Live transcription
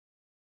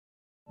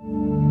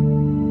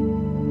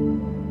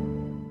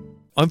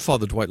I'm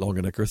Father Dwight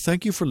Longenecker.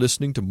 Thank you for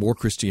listening to More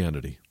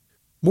Christianity.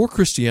 More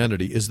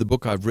Christianity is the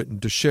book I've written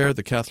to share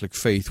the Catholic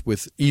faith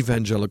with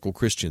evangelical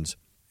Christians.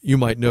 You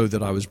might know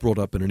that I was brought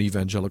up in an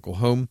evangelical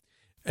home,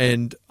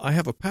 and I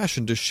have a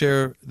passion to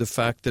share the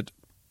fact that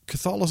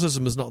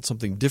Catholicism is not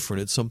something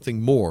different, it's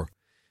something more.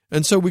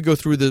 And so we go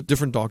through the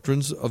different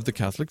doctrines of the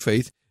Catholic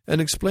faith and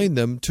explain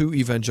them to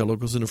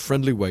evangelicals in a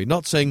friendly way,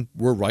 not saying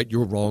we're right,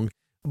 you're wrong,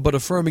 but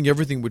affirming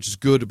everything which is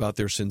good about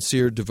their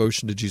sincere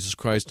devotion to Jesus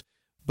Christ,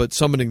 but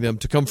summoning them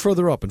to come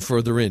further up and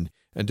further in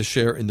and to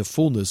share in the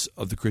fullness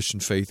of the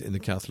Christian faith in the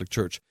Catholic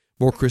Church.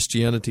 More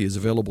Christianity is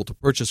available to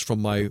purchase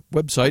from my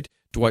website,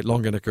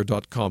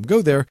 dwightlongenecker.com.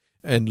 Go there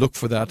and look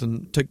for that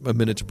and take a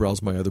minute to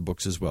browse my other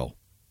books as well.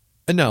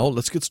 And now,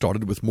 let's get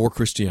started with More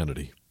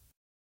Christianity.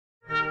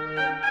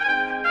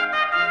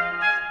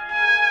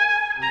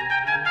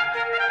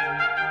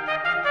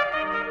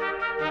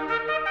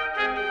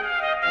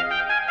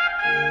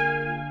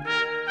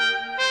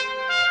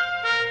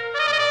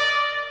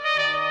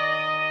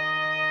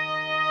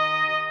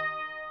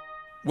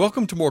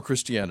 Welcome to More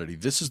Christianity.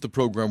 This is the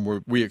program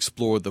where we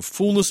explore the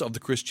fullness of the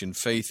Christian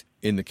faith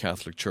in the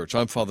Catholic Church.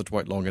 I'm Father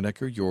Dwight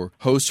Longenecker, your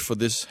host for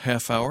this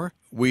half hour.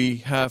 We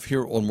have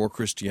here on More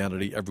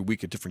Christianity every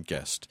week a different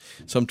guest.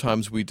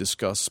 Sometimes we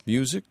discuss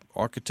music,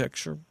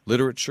 architecture,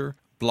 literature,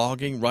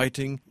 blogging,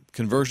 writing,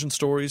 conversion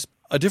stories.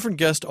 A different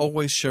guest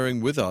always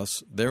sharing with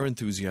us their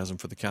enthusiasm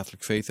for the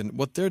Catholic faith and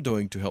what they're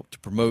doing to help to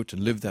promote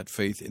and live that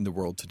faith in the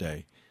world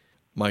today.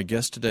 My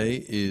guest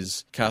today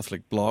is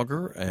Catholic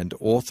blogger and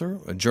author,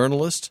 a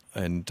journalist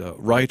and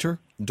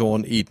writer,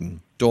 Dawn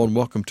Eden. Dawn,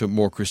 welcome to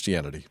More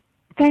Christianity.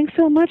 Thanks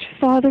so much,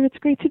 Father. It's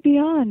great to be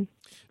on.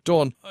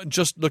 Dawn,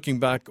 just looking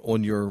back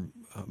on your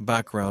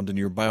background and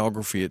your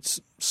biography, it's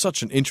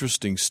such an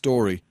interesting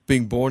story.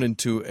 Being born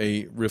into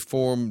a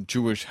Reformed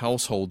Jewish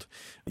household,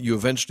 you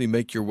eventually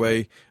make your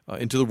way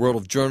into the world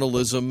of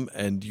journalism,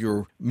 and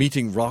you're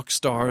meeting rock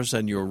stars,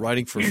 and you're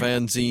writing for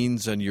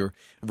fanzines, and you're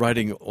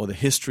writing on the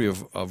history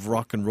of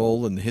rock and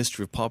roll and the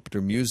history of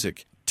popular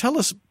music. Tell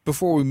us,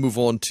 before we move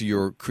on to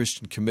your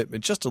Christian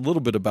commitment, just a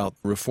little bit about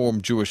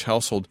Reformed Jewish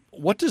household.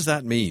 What does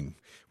that mean?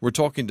 We're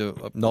talking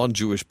to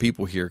non-Jewish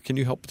people here. Can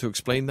you help to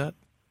explain that?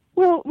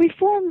 Well,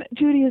 Reform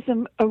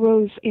Judaism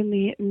arose in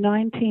the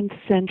 19th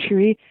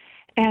century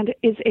and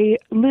is a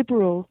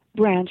liberal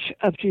branch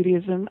of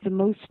Judaism, the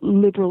most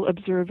liberal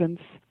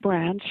observance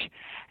branch.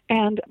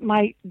 And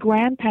my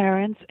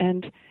grandparents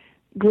and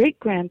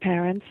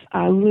great-grandparents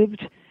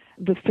lived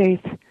the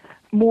faith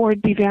more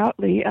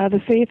devoutly.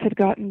 The faith had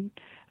gotten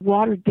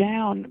watered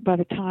down by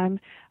the time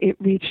it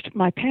reached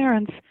my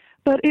parents,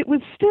 but it was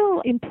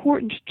still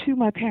important to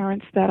my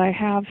parents that I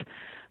have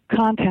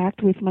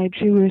contact with my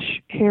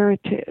Jewish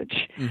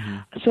heritage.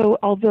 Mm-hmm. So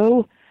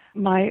although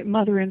my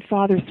mother and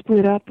father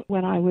split up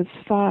when I was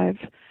 5,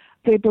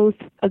 they both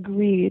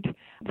agreed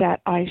that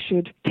I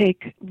should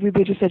take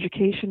religious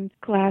education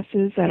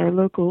classes at our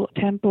local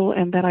temple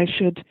and that I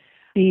should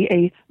be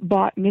a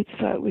bat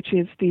mitzvah, which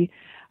is the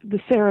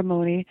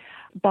ceremony,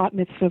 bat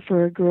mitzvah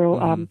for a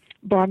girl,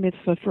 bar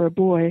mitzvah for a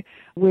boy,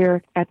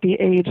 where at the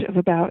age of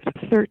about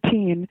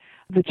 13,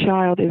 the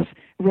child is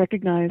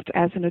recognized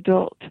as an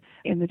adult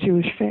in the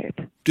Jewish faith.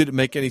 Did it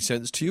make any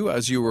sense to you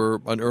as you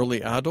were an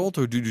early adult,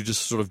 or did you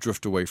just sort of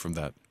drift away from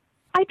that?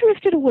 I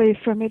drifted away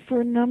from it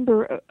for a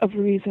number of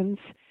reasons.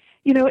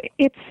 You know,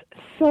 it's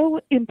so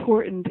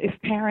important if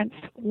parents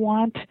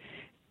want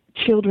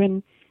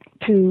children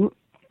to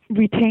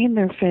retain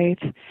their faith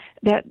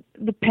that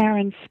the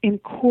parents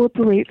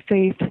incorporate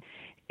faith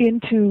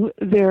into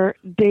their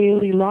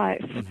daily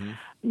life. Mm-hmm.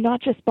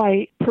 Not just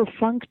by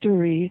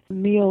perfunctory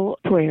meal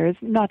prayers,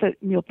 not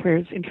that meal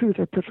prayers in truth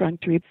are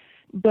perfunctory,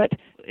 but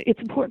it's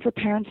important for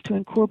parents to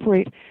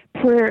incorporate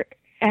prayer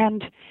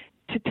and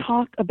to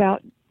talk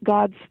about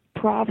God's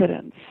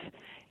providence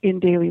in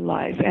daily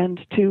life and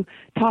to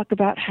talk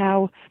about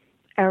how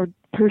our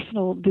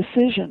personal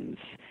decisions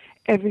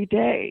every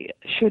day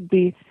should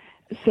be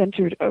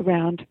centered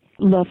around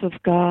love of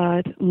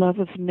God, love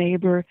of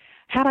neighbor.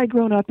 Had I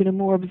grown up in a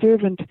more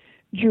observant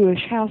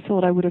Jewish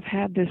household, I would have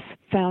had this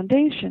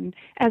foundation.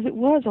 As it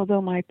was,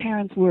 although my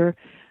parents were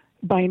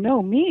by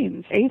no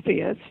means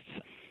atheists,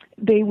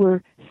 they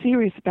were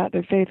serious about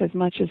their faith as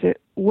much as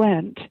it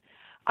went.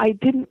 I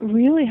didn't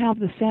really have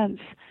the sense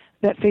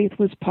that faith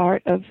was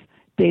part of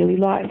daily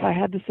life. I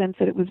had the sense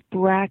that it was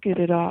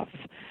bracketed off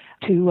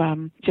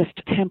to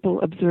just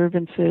temple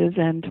observances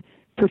and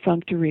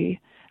perfunctory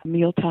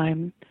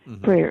mealtime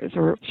prayers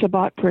or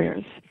Shabbat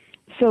prayers.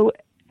 So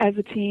as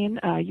a teen,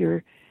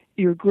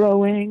 you're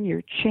growing,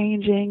 you're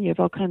changing, you have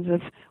all kinds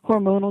of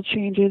hormonal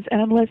changes,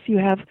 and unless you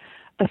have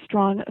a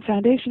strong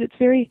foundation, it's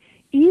very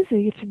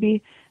easy to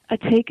be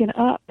taken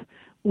up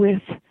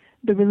with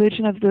the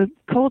religion of the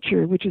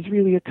culture, which is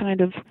really a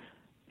kind of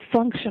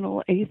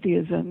functional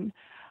atheism.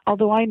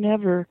 Although I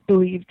never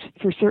believed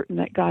for certain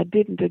that God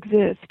didn't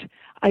exist,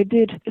 I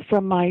did,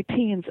 from my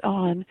teens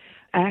on,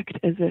 act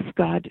as if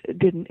God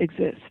didn't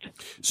exist.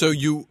 So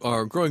you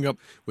are growing up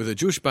with a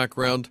Jewish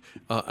background,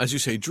 as you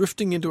say,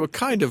 drifting into a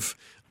kind of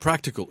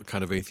practical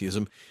kind of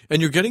atheism,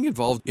 and you're getting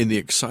involved in the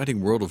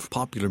exciting world of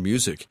popular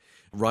music,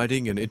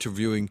 writing and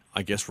interviewing,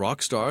 I guess,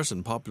 rock stars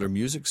and popular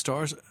music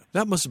stars.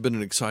 That must have been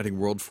an exciting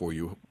world for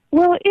you.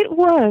 Well, it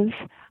was.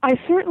 I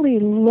certainly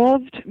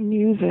loved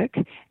music,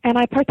 and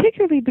I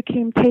particularly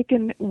became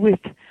taken with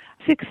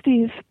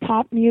 60s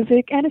pop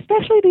music, and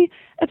especially the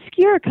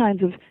obscure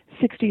kinds of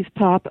 60s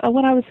pop.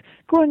 When I was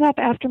growing up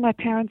after my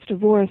parents'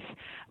 divorce,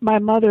 my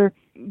mother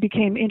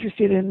became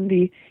interested in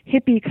the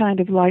hippie kind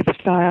of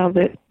lifestyle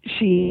that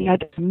she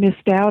had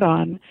missed out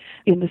on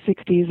in the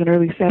 60s and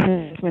early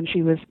 70s when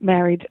she was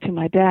married to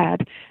my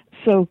dad.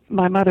 So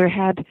my mother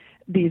had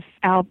these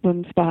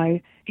albums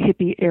by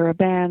hippie-era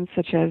bands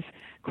such as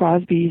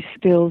Crosby,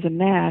 Stills, and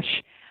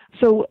Nash.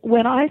 So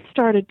when I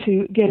started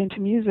to get into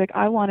music,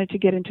 I wanted to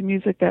get into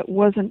music that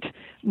wasn't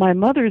my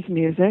mother's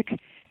music,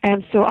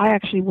 and so I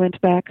actually went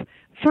back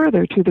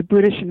further to the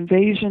British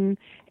invasion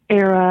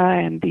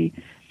era and the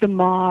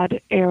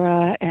mod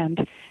era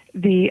and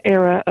the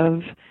era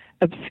of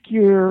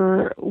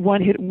obscure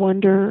one-hit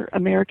wonder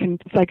American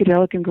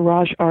psychedelic and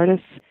garage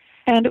artists.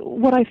 And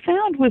what I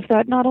found was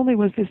that not only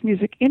was this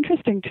music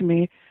interesting to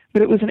me,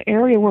 but it was an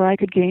area where I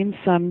could gain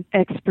some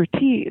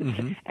expertise,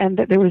 and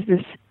that there was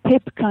this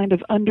hip kind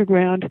of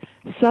underground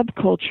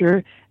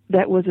subculture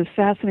that was as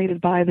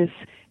fascinated by this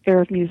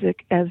era of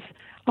music as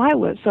I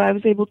was. So I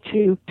was able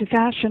to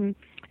fashion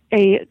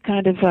a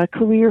kind of a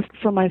career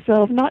for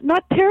myself, not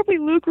terribly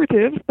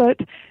lucrative, but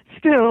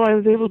still I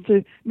was able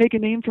to make a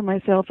name for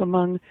myself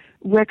among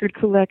record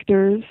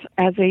collectors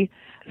as a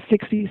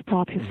 60s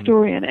pop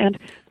historian. And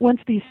once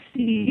the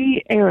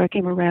CD era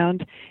came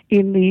around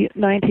in the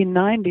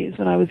 1990s,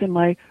 when I was in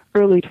my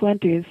early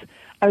 20s,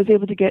 I was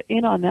able to get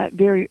in on that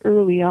very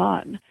early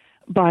on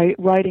by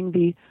writing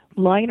the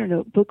liner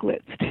note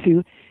booklets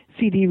to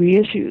CD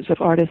reissues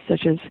of artists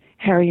such as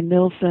Harry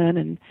Nilsson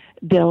and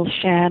Del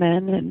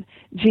Shannon and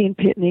Gene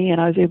Pitney, and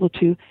I was able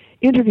to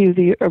interview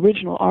the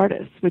original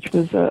artists, which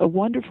was a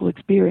wonderful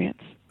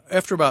experience.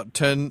 After about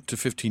 10 to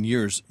 15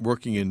 years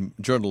working in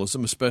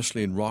journalism,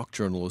 especially in rock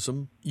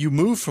journalism, you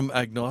moved from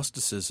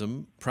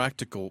agnosticism,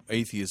 practical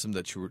atheism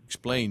that you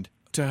explained,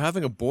 to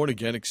having a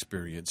born-again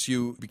experience.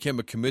 You became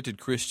a committed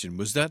Christian.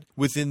 Was that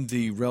within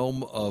the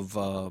realm of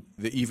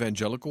the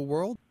evangelical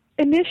world?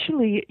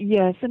 Initially,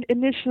 yes. And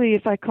initially,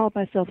 if I called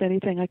myself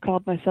anything, I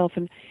called myself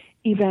an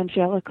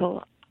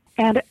evangelical.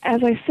 And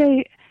as I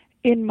say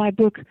in my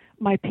book,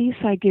 My Peace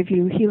I Give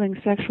You, Healing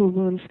Sexual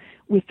Wounds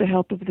with the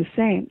Help of the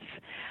Saints,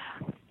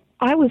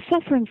 I was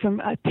suffering from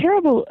a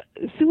terrible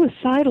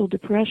suicidal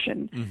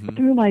depression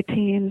through my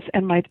teens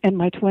and my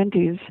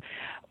 20s,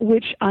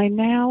 which I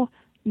now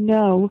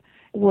know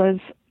was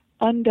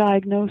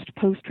undiagnosed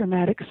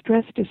post-traumatic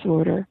stress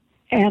disorder.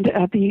 And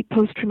the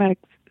post-traumatic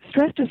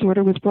stress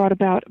disorder was brought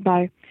about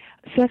by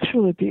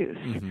sexual abuse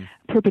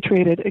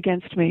perpetrated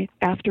against me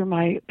after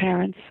my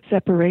parents'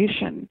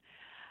 separation.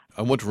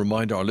 I want to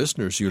remind our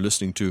listeners you're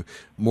listening to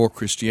More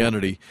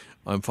Christianity.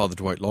 I'm Father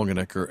Dwight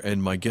Longenecker,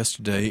 and my guest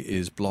today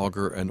is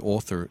blogger and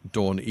author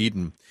Dawn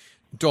Eden.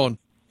 Dawn,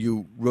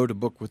 you wrote a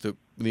book with the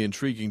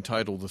intriguing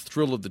title, The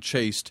Thrill of the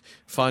Chaste,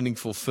 Finding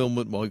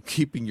Fulfillment While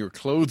Keeping Your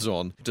Clothes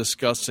On,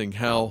 discussing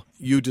how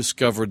you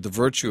discovered the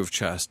virtue of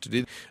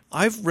chastity.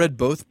 I've read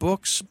both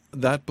books,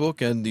 that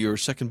book and your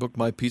second book,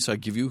 My Peace I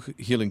Give You,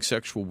 Healing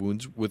Sexual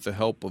Wounds with the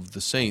Help of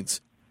the Saints.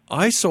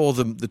 I saw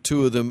them, the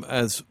two of them,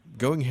 as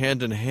going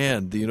hand in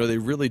hand. You know, they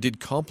really did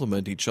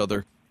complement each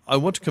other. I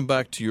want to come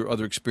back to your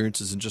other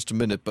experiences in just a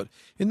minute, but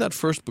in that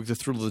first book, The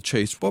Thrill of the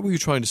Chaste, what were you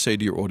trying to say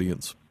to your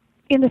audience?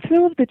 In The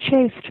Thrill of the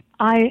Chaste,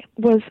 I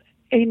was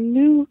a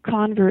new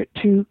convert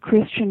to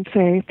Christian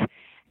faith,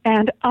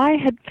 and I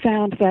had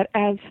found that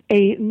as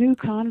a new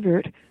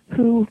convert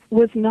who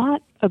was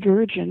not a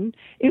virgin,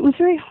 it was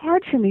very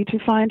hard for me to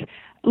find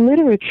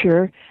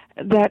literature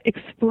that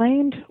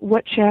explained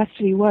what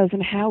chastity was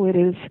and how it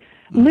is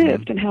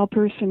lived and how a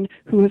person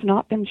who has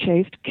not been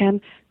chaste can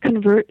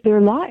convert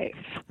their life.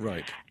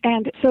 Right.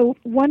 And so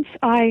once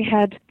I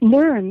had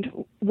learned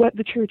what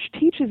the church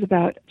teaches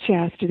about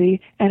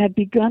chastity and had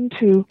begun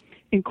to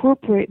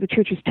incorporate the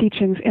church's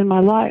teachings in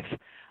my life,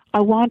 I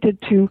wanted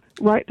to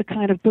write the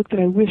kind of book that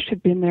I wished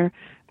had been there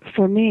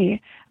for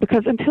me.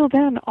 Because until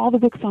then, all the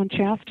books on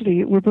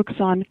chastity were books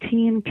on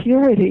teen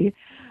purity,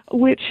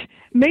 which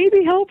may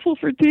be helpful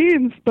for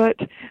teens, but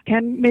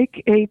can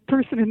make a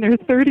person in their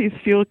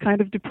 30s feel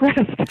kind of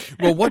depressed.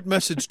 Well, what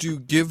message do you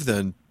give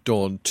then,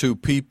 Dawn, to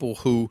people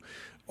who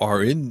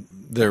are in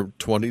their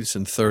 20s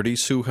and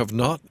 30s who have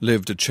not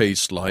lived a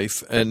chaste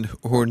life and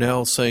who are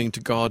now saying to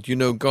God, you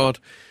know, God,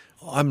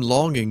 I'm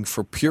longing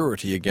for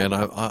purity again.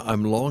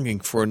 I'm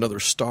longing for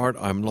another start.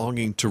 I'm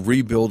longing to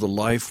rebuild a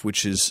life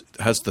which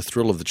has the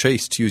thrill of the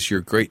chaste, to use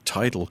your great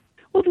title.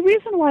 Well, the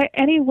reason why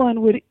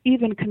anyone would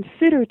even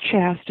consider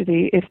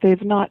chastity if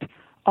they've not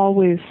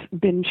always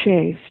been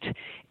chaste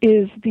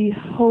is the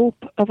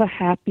hope of a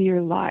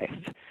happier life.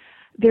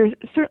 There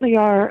certainly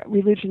are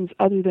religions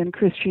other than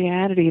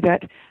Christianity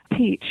that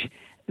teach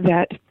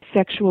that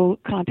sexual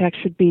contact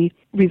should be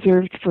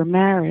reserved for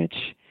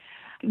marriage.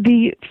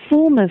 The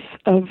fullness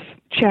of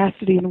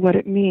chastity and what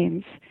it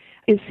means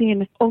is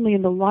seen only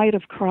in the light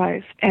of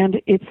Christ,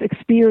 and it's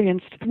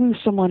experienced through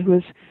someone who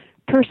has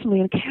personally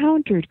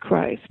encountered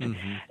Christ.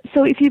 Mm-hmm.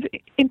 So if you've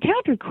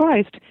encountered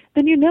Christ,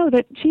 then you know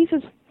that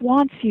Jesus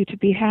wants you to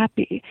be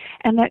happy,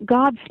 and that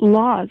God's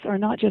laws are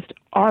not just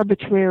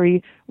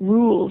arbitrary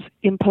rules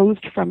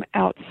imposed from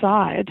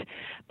outside,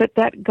 but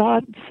that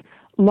God's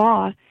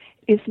law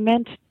is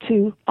meant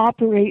to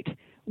operate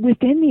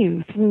within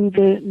you through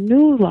the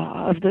new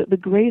law of the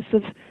grace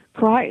of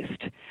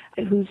Christ,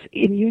 who's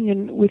in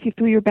union with you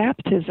through your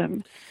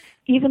baptism.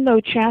 Even though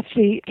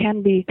chastity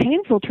can be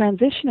painful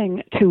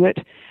transitioning to it,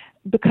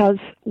 because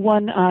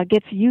one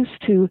gets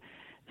used to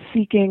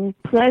seeking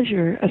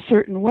pleasure a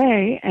certain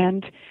way,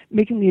 and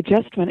making the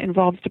adjustment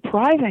involves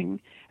depriving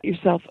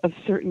yourself of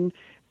certain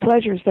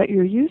pleasures that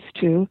you're used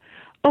to,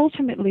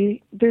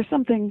 ultimately there's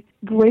something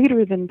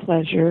greater than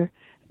pleasure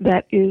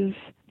that is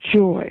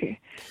joy.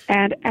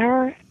 And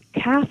our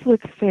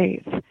Catholic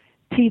faith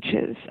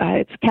teaches,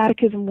 it's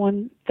Catechism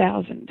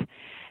 1000,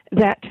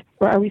 that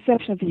our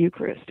reception of the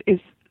Eucharist is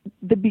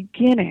the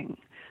beginning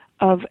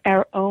of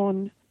our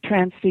own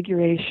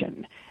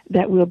transfiguration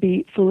that will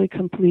be fully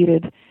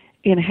completed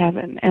in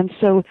heaven. And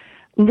so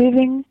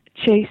living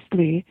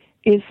chastely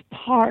is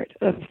part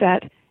of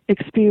that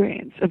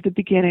experience of the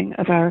beginning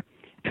of our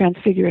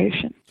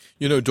transfiguration.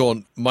 You know,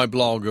 Dawn, my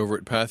blog over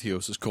at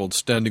Patheos is called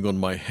Standing on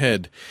My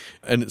Head,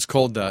 and it's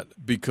called that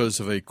because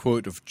of a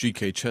quote of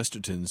G.K.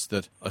 Chesterton's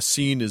that a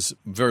scene is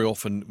very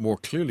often more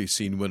clearly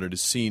seen when it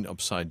is seen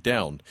upside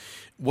down.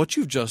 What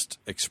you've just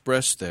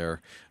expressed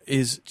there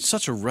is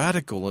such a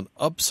radical and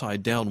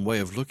upside-down way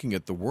of looking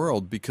at the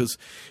world, because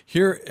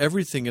here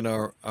everything in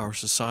our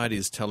society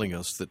is telling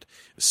us that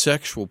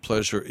sexual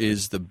pleasure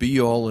is the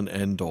be-all and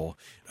end-all.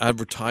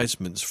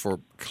 Advertisements for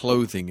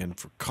clothing and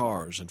for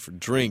cars and for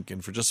drink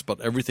and for just about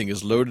everything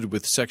is loaded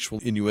with sexual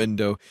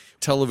innuendo.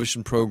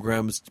 Television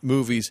programs,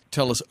 movies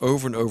tell us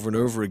over and over and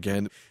over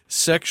again,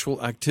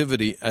 sexual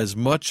activity, as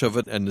much of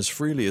it and as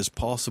freely as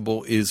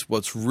possible, is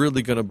what's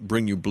really going to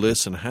bring you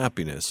bliss and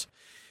happiness.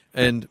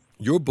 And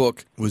your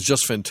book was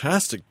just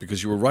fantastic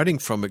because you were writing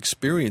from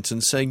experience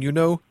and saying, you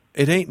know,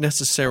 it ain't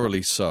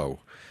necessarily so.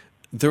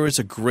 There is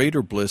a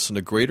greater bliss and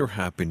a greater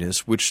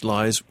happiness which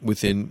lies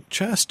within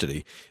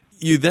chastity.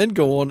 You then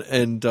go on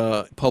and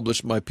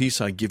publish my piece,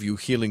 I Give You,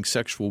 Healing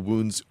Sexual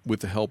Wounds with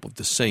the Help of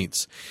the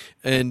Saints.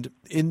 And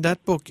in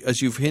that book,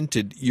 as you've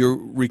hinted, you're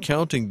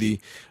recounting the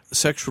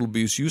sexual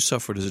abuse you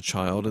suffered as a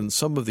child and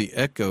some of the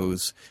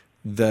echoes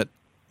that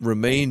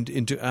remained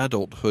into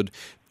adulthood.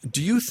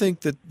 Do you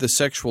think that the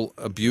sexual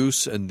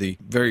abuse and the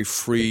very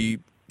free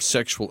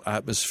sexual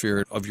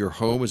atmosphere of your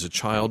home as a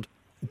child,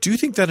 do you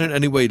think that in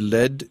any way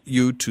led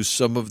you to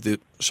some of the,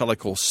 shall I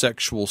call,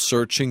 sexual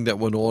searching that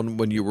went on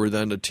when you were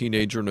then a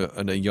teenager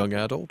and a young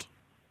adult?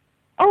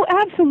 Oh,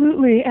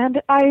 absolutely.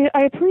 And I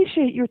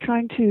appreciate you're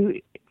trying to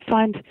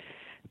find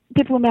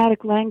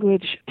diplomatic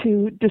language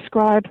to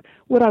describe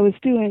what I was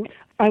doing.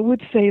 I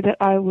would say that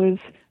I was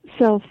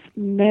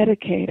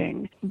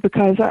self-medicating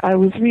because I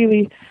was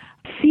really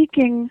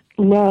seeking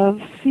love,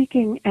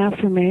 seeking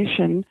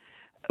affirmation,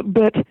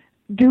 but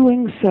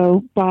doing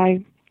so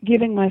by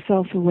giving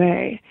myself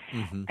away.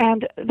 Mm-hmm.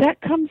 And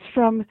that comes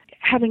from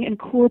having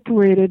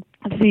incorporated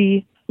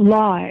the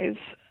lies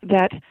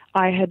that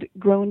I had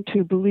grown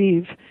to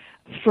believe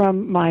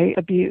from my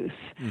abuse.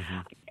 Mm-hmm.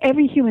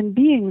 Every human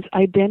being's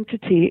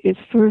identity is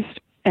first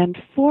and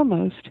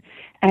foremost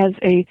as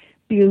a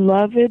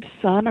beloved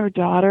son or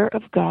daughter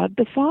of God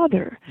the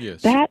Father.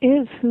 Yes. That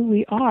is who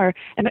we are,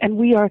 and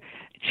we are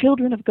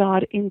children of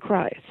God in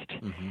Christ.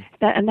 Mm-hmm.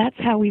 And that's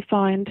how we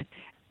find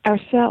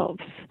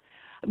ourselves.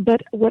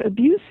 But what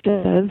abuse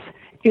does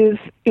is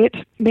it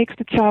makes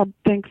the child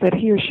think that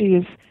he or she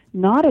is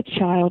not a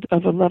child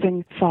of a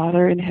loving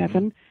Father in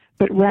heaven,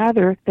 but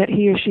rather that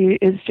he or she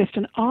is just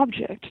an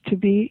object to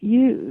be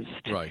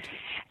used. Right.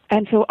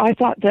 And so I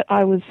thought that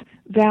I was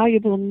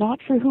valuable not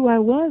for who I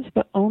was,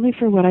 but only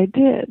for what I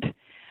did.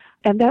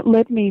 And that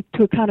led me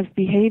to a kind of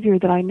behavior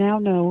that I now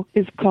know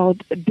is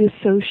called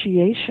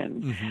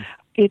dissociation. Mm-hmm.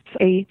 It's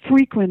a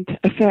frequent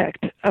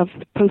effect of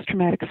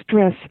post-traumatic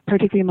stress,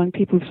 particularly among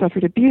people who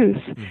suffered abuse,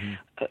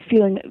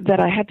 feeling that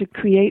I had to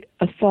create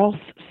a false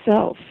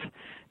self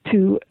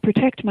to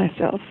protect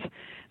myself,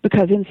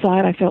 because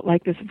inside I felt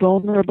like this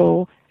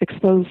vulnerable,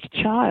 exposed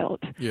child.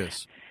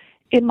 Yes.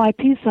 In my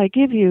piece I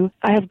Give You,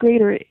 I have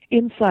greater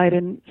insight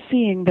in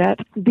seeing that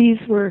these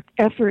were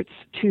efforts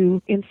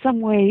to, in some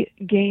way,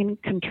 gain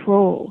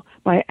control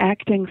by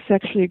acting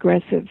sexually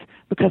aggressive,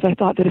 because I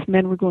thought that if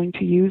men were going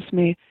to use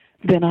me,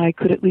 then I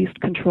could at least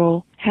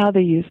control how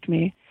they used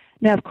me.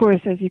 Now, of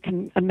course, as you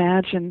can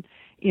imagine,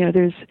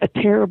 there's a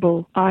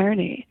terrible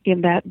irony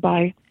in that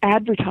by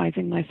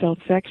advertising myself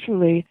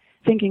sexually,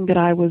 thinking that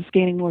I was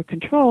gaining more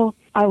control,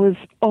 I was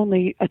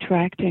only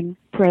attracting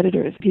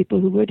predators,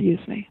 people who would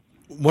use me.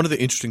 One of the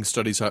interesting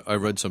studies I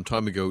read some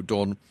time ago,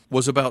 Dawn,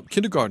 was about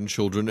kindergarten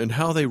children and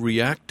how they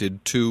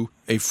reacted to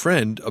a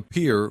friend, a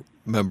peer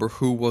member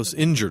who was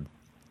injured.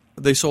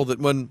 they saw that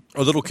when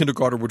a little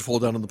kindergartner would fall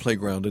down on the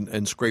playground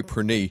and scrape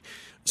her knee,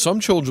 some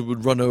children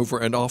would run over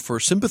and offer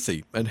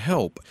sympathy and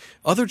help.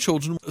 Other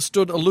children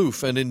stood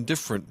aloof and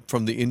indifferent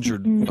from the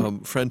injured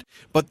friend.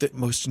 But the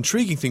most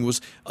intriguing thing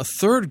was a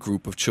third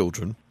group of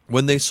children,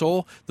 when they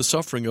saw the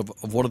suffering of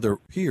one of their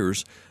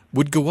peers,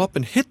 would go up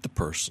and hit the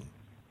person.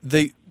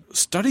 They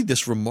studied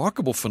this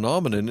remarkable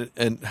phenomenon,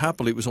 and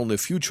happily it was only a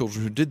few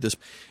children who did this.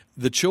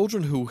 The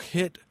children who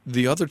hit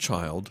the other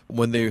child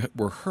when they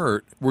were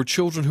hurt were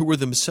children who were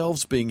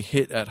themselves being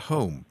hit at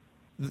home.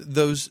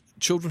 Those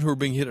children who were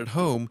being hit at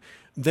home,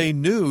 they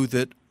knew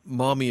that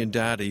mommy and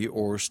daddy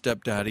or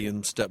stepdaddy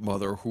and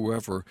stepmother or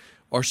whoever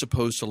are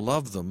supposed to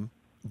love them,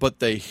 but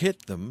they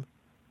hit them.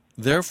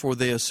 Therefore,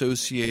 they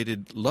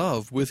associated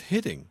love with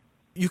hitting.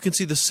 You can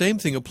see the same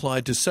thing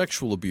applied to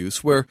sexual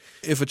abuse, where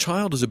if a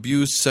child is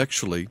abused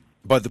sexually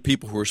by the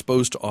people who are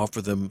supposed to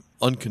offer them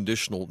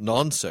unconditional,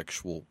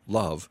 non-sexual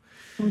love,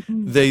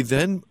 they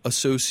then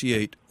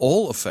associate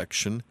all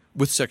affection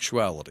with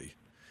sexuality.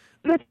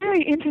 That's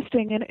very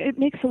interesting, and it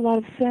makes a lot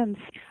of sense.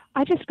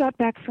 I just got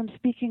back from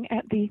speaking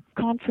at the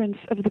conference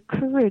of the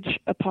Courage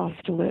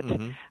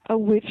Apostolate,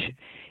 which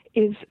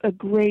is a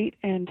great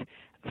and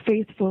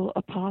faithful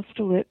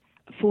apostolate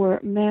for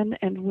men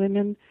and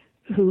women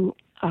who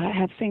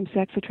have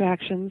same-sex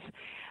attractions,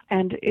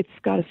 and it's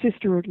got a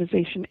sister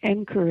organization,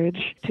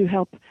 Encourage, to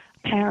help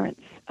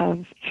parents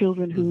of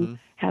children who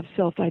have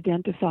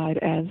self-identified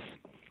as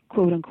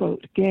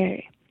quote-unquote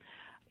gay.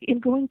 In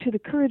going to the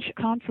Courage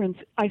conference,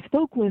 I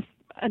spoke with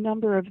a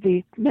number of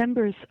the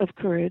members of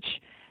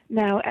Courage.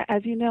 Now,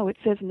 as you know, it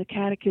says in the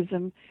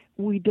Catechism,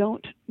 we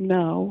don't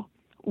know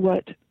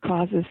what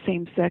causes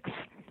same-sex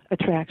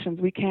attractions.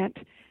 We can't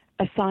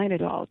assign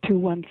it all to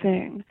one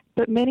thing.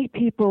 But many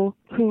people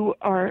who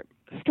are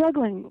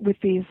struggling with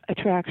these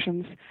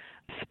attractions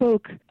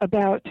spoke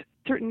about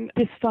certain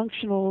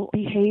dysfunctional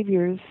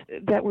behaviors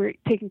that were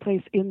taking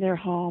place in their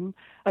home,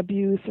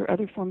 abuse or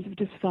other forms of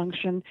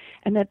dysfunction,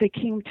 and that they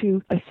came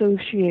to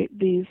associate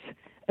these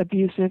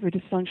abusive or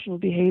dysfunctional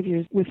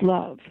behaviors with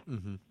love.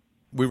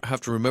 We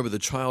have to remember the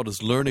child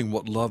is learning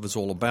what love is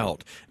all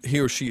about. He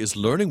or she is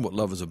learning what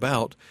love is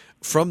about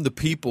from the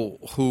people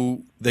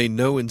who they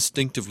know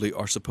instinctively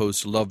are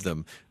supposed to love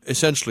them.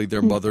 Essentially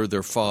their mother,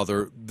 their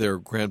father, their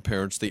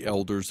grandparents, the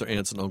elders, their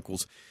aunts and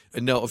uncles.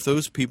 And now if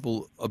those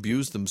people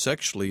abuse them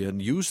sexually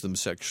and use them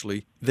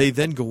sexually, they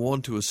then go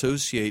on to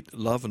associate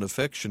love and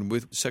affection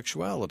with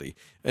sexuality.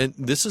 And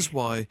this is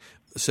why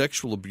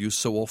sexual abuse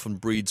so often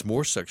breeds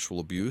more sexual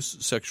abuse.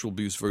 Sexual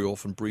abuse very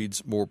often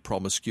breeds more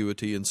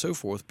promiscuity and so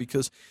forth,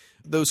 because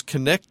those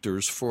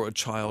connectors for a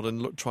child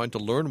and trying to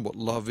learn what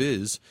love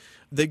is,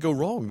 they go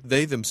wrong.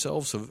 They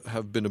themselves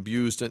have been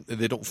abused and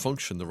they don't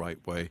function the right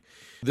way.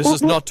 This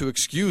is not to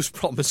excuse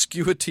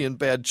promiscuity and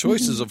bad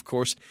choices, of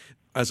course.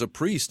 As a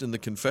priest in the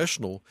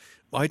confessional,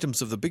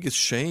 items of the biggest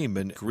shame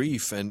and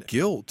grief and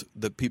guilt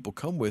that people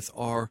come with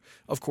are,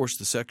 of course,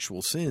 the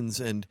sexual sins.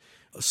 And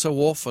so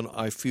often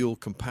I feel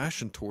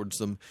compassion towards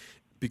them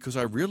because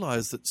I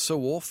realize that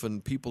so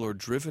often people are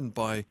driven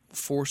by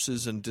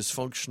forces and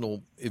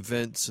dysfunctional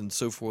events and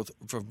so forth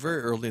from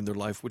very early in their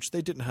life, which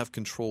they didn't have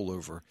control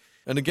over.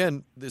 And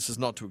again, this is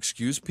not to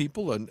excuse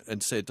people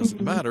and say it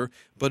doesn't matter,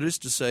 but it is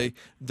to say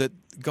that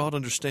God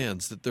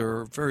understands that there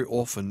are very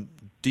often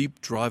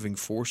deep driving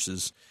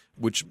forces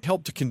which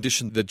help to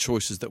condition the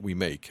choices that we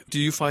make. Do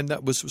you find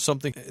that was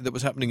something that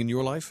was happening in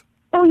your life?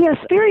 Oh, yes,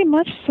 very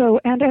much so.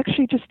 And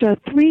actually just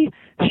 3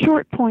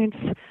 short points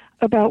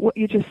about what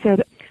you just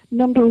said.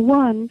 Number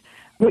one,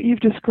 what you've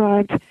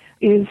described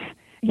is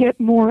yet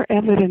more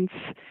evidence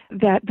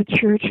that the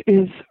Church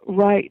is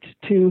right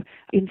to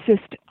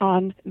insist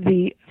on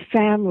the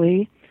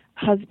family,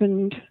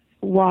 husband,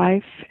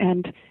 wife,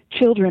 and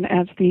children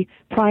as the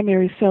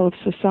primary cell of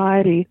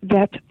society,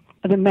 that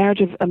the marriage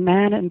of a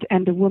man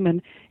and a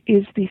woman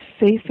is the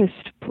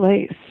safest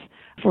place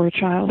for a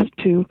child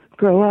to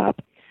grow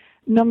up.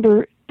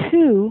 Number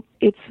two,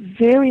 it's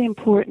very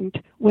important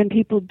when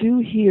people do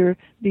hear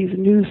these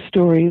news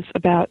stories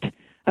about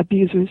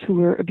abusers who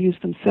were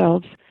abused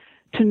themselves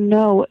to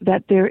know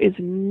that there is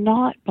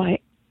not by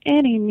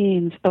any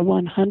means a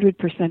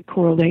 100%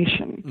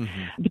 correlation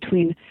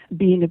between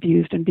being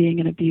abused and being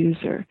an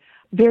abuser.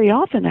 Very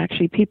often,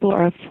 actually, people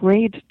are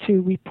afraid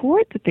to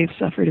report that they've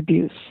suffered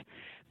abuse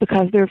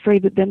because they're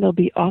afraid that then they'll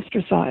be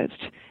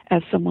ostracized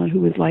as someone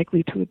who is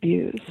likely to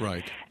abuse.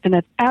 Right. And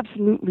that's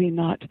absolutely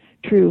not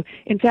true.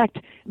 In fact,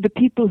 the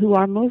people who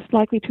are most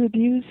likely to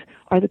abuse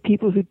are the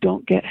people who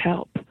don't get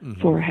help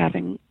for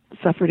having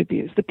suffered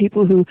abuse. The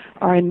people who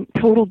are in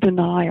total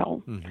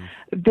denial,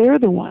 they're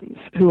the ones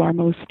who are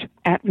most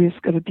at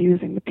risk of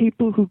abusing. The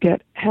people who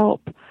get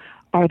help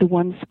are the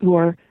ones who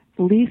are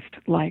least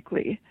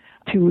likely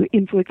to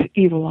inflict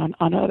evil on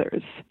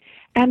others.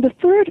 And the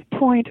third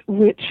point,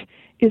 which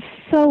is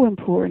so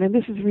important, and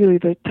this is really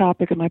the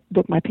topic of my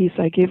book, My Peace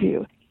I Give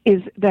You,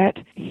 is that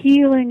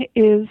healing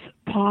is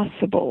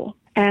possible,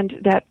 and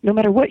that no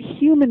matter what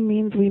human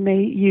means we may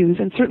use,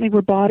 and certainly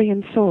we're body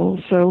and soul,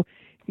 so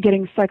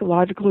getting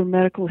psychological or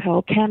medical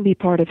help can be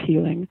part of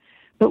healing,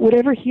 but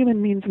whatever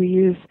human means we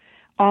use,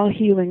 all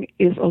healing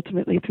is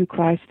ultimately through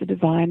Christ, the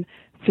divine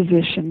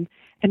physician.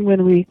 And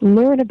when we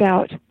learn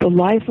about the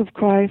life of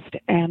Christ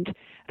and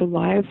the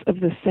lives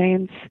of the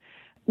saints,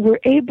 we're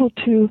able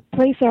to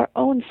place our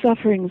own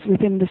sufferings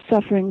within the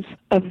sufferings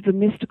of the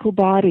mystical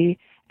body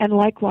and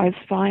likewise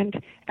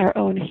find our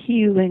own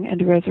healing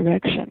and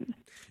resurrection.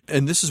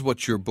 And this is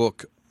what your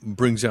book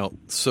brings out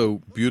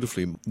so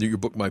beautifully. Your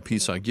book, My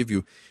Peace I Give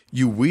You,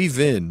 you weave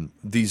in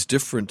these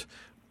different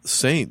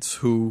saints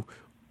who,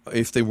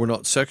 if they were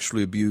not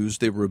sexually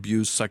abused, they were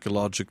abused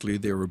psychologically,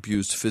 they were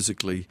abused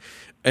physically,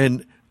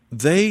 and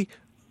they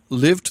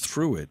lived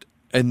through it,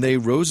 and they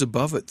rose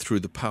above it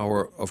through the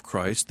power of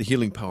Christ, the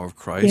healing power of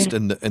Christ,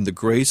 and the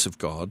grace of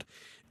God.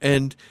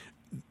 And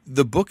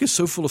the book is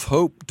so full of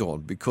hope,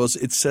 Dawn, because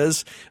it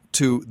says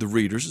to the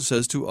readers, it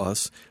says to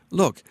us,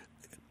 look,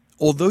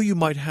 although you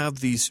might have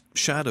these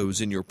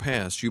shadows in your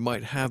past, you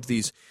might have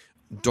these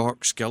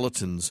dark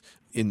skeletons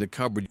in the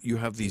cupboard, you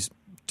have these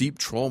deep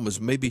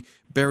traumas maybe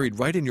buried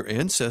right in your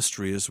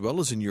ancestry as well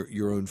as in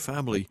your own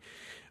family,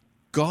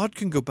 God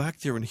can go back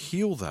there and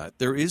heal that.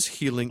 There is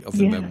healing of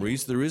the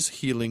memories. There is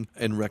healing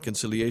and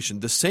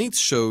reconciliation. The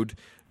saints showed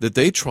that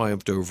they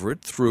triumphed over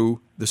it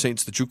through, the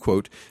saints that you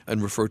quote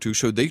and refer to,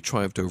 showed they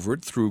triumphed over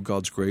it through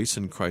God's grace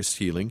and Christ's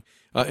healing.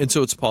 And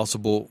so it's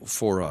possible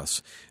for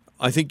us.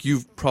 I think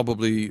you've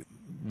probably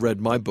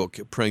read my book,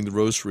 Praying the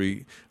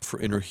Rosary for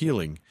Inner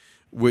Healing,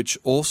 which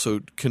also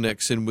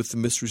connects in with the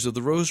mysteries of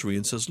the Rosary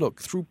and says, look,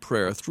 through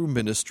prayer, through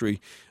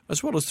ministry,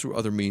 as well as through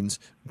other means,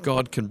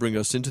 God can bring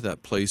us into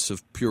that place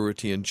of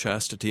purity and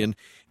chastity,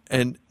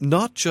 and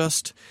not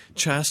just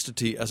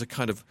chastity as a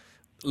kind of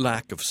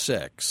lack of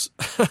sex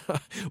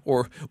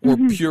or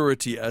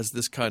purity as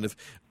this kind of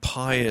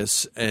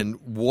pious and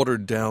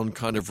watered down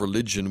kind of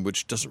religion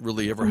which doesn't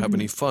really ever have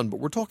any fun, but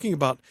we're talking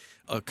about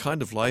a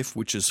kind of life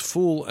which is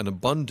full and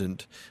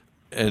abundant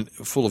and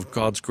full of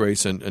God's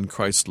grace and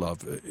Christ's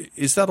love.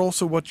 Is that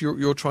also what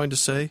you're trying to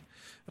say?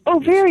 Oh,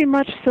 very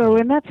much so.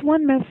 And that's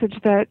one message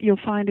that you'll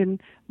find in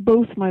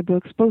both my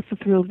books, both The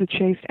Thrill of the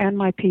Chase and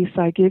My Peace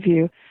I Give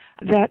You,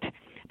 that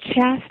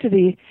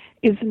chastity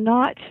is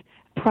not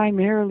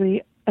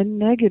primarily a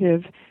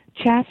negative.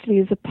 Chastity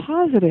is a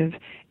positive.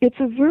 It's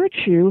a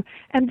virtue,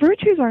 and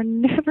virtues are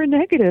never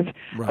negative.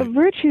 Right.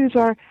 Virtues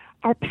are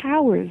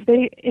powers.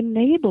 They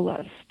enable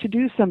us to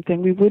do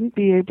something we wouldn't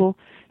be able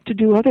to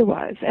do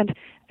otherwise. And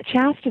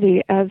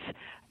chastity, as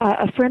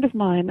a friend of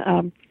mine,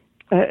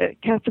 a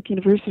Catholic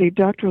University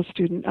doctoral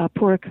student,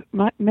 Porrick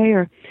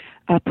Mayer,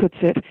 puts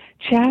it,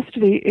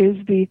 chastity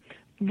is the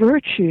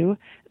virtue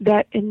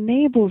that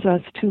enables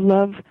us to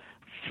love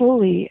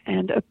fully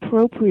and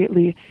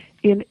appropriately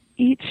in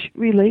each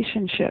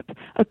relationship,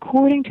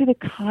 according to the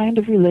kind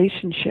of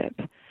relationship.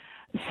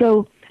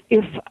 So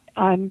if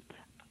I'm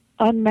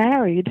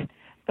unmarried,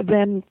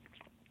 then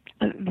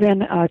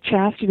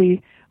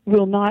chastity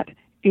will not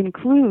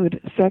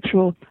include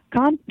sexual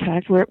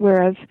contact,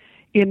 whereas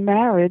in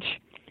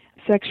marriage,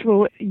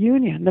 sexual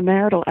union, the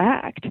marital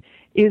act,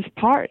 is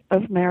part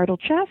of marital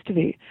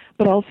chastity,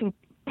 but also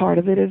part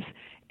of it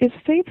is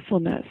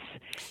faithfulness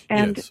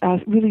and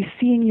really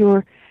seeing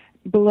your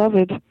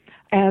beloved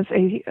as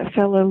a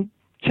fellow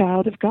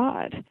child of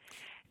God.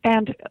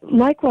 And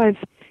likewise,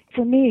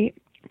 for me,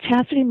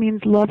 chastity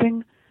means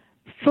loving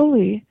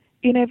fully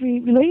in every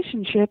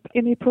relationship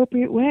in the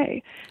appropriate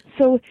way.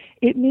 So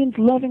it means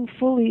loving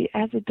fully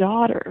as a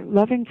daughter,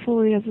 loving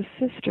fully as a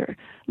sister,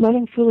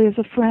 loving fully as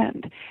a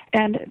friend,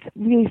 and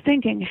really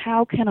thinking,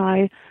 how can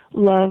I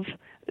love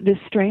this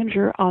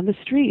stranger on the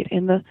street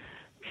in the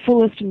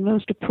fullest and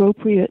most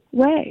appropriate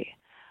way?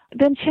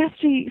 Then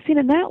chastity, seen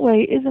in that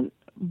way, isn't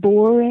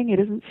boring, it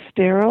isn't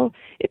sterile.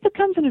 It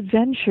becomes an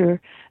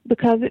adventure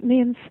because it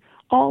means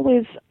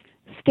always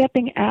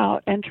stepping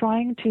out and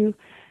trying to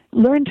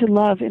learn to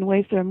love in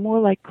ways that are more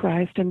like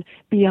Christ and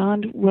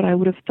beyond what I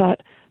would have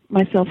thought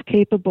myself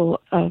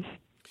capable of.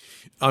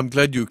 I'm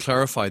glad you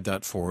clarified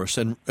that for us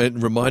and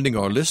reminding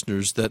our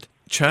listeners that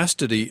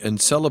chastity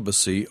and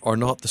celibacy are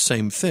not the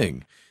same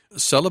thing.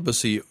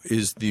 Celibacy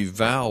is the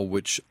vow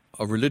which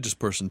a religious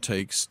person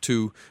takes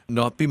to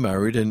not be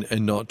married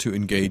and not to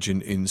engage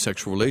in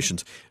sexual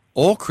relations.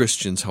 All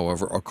Christians,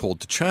 however, are called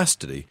to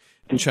chastity.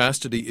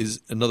 Chastity is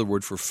another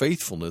word for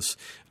faithfulness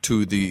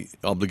to the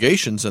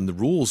obligations and the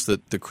rules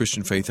that the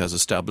Christian faith has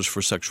established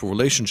for sexual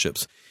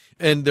relationships.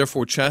 And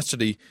therefore,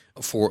 chastity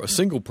for a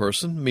single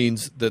person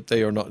means that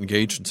they are not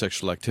engaged in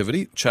sexual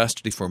activity.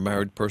 Chastity for a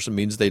married person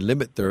means they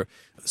limit their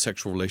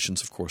sexual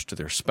relations, of course, to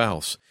their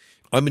spouse.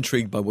 I'm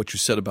intrigued by what you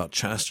said about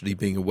chastity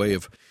being a way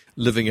of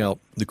living out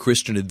the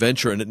Christian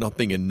adventure and it not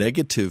being a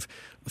negative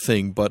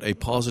thing, but a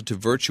positive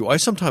virtue. I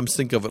sometimes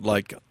think of it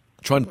like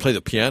trying to play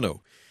the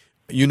piano.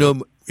 You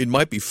know, it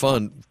might be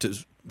fun to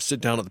sit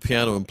down at the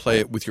piano and play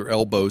it with your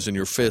elbows and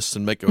your fists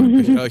and make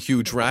a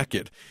huge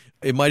racket.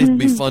 It might even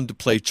be fun to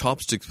play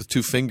chopsticks with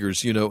two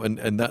fingers, you know,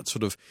 and that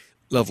sort of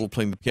level of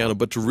playing the piano.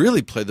 But to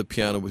really play the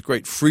piano with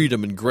great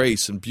freedom and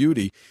grace and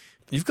beauty,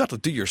 you've got to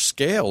do your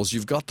scales.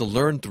 You've got to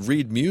learn to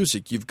read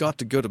music. You've got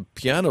to go to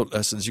piano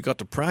lessons. You've got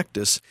to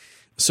practice.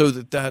 so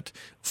that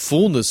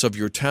fullness of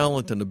your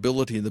talent and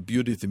ability and the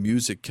beauty of the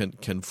music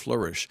can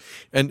flourish.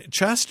 And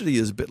chastity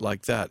is a bit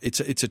like that. It's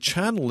a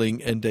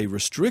channeling and a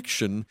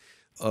restriction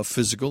of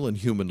physical and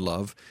human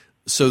love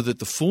so that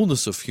the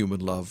fullness of human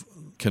love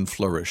can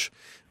flourish.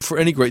 For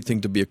any great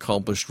thing to be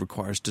accomplished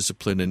requires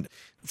discipline, and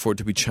for it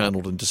to be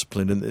channeled in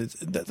discipline. And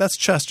that's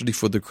chastity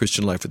for the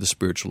Christian life, for the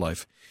spiritual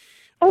life.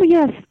 Oh,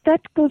 yes.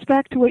 That goes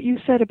back to what you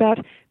said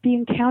about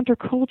being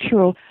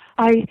countercultural.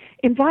 I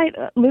invite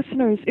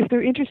listeners, if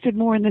they're interested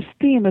more in this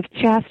theme of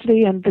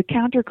chastity and the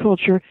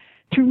counterculture,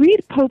 to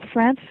read Pope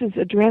Francis'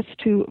 address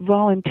to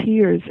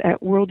volunteers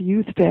at World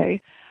Youth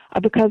Day.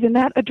 Because in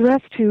that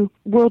address to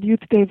World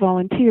Youth Day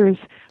volunteers,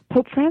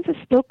 Pope Francis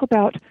spoke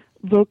about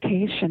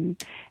vocation.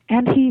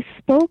 And he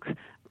spoke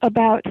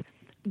about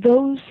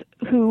those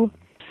who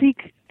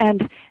seek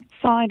and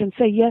find and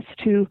say yes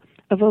to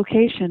a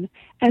vocation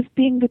as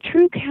being the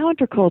true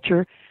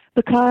counterculture,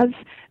 because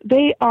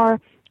they are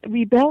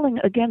rebelling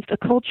against a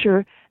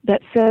culture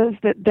that says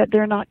that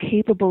they're not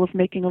capable of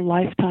making a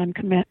lifetime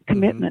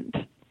commitment.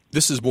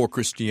 This is More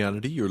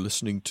Christianity. You're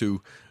listening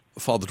to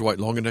Father Dwight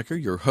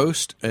Longenecker, your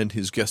host, and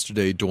his guest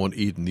today, Dawn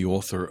Eden, the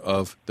author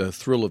of The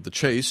Thrill of the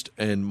Chaste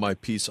and My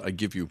Peace I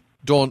Give You.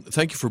 Dawn,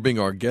 thank you for being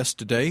our guest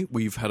today.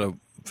 We've had a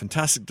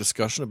fantastic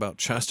discussion about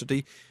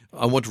chastity.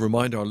 I want to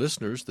remind our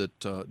listeners that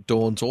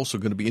Dawn's also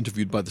going to be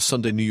interviewed by the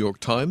Sunday New York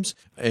Times,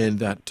 and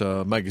that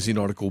magazine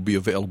article will be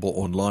available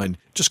online.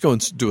 Just go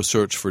and do a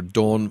search for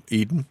Dawn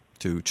Eden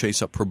to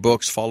chase up her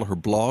books. Follow her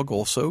blog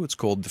also. It's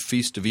called The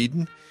Feast of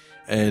Eden.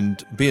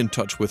 And be in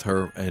touch with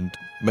her and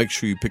make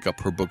sure you pick up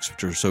her books,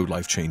 which are so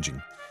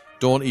life-changing.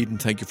 Dawn Eden,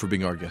 thank you for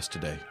being our guest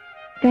today.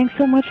 Thanks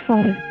so much,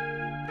 Father.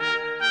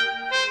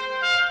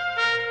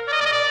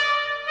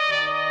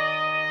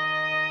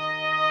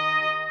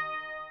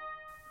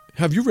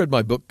 Have you read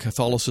my book,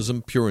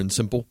 Catholicism, Pure and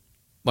Simple?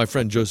 My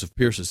friend Joseph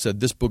Pierce has said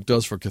this book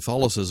does for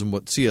Catholicism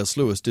what C.S.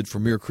 Lewis did for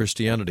Mere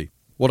Christianity.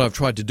 What I've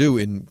tried to do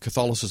in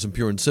Catholicism,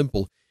 Pure and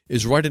Simple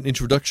is write an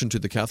introduction to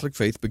the Catholic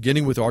faith,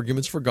 beginning with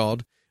arguments for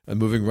God, and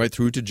moving right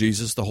through to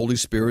Jesus, the Holy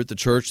Spirit, the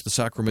Church, the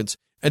sacraments,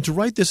 and to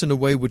write this in a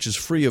way which is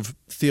free of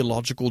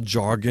theological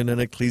jargon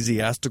and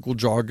ecclesiastical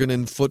jargon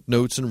and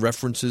footnotes and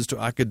references to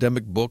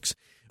academic books,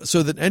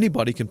 so that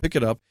anybody can pick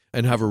it up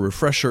and have a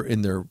refresher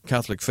in their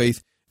Catholic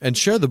faith, and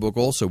share the book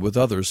also with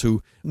others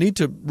who need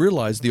to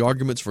realize the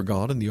arguments for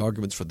God and the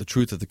arguments for the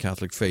truth of the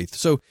Catholic faith.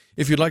 So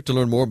if you'd like to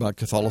learn more about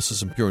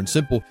Catholicism, Pure and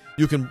Simple,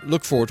 you can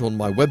look for it on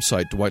my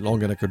website,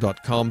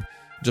 dwightlongenecker.com.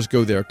 Just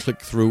go there,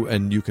 click through,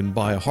 and you can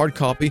buy a hard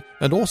copy,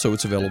 and also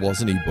it's available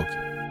as an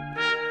ebook.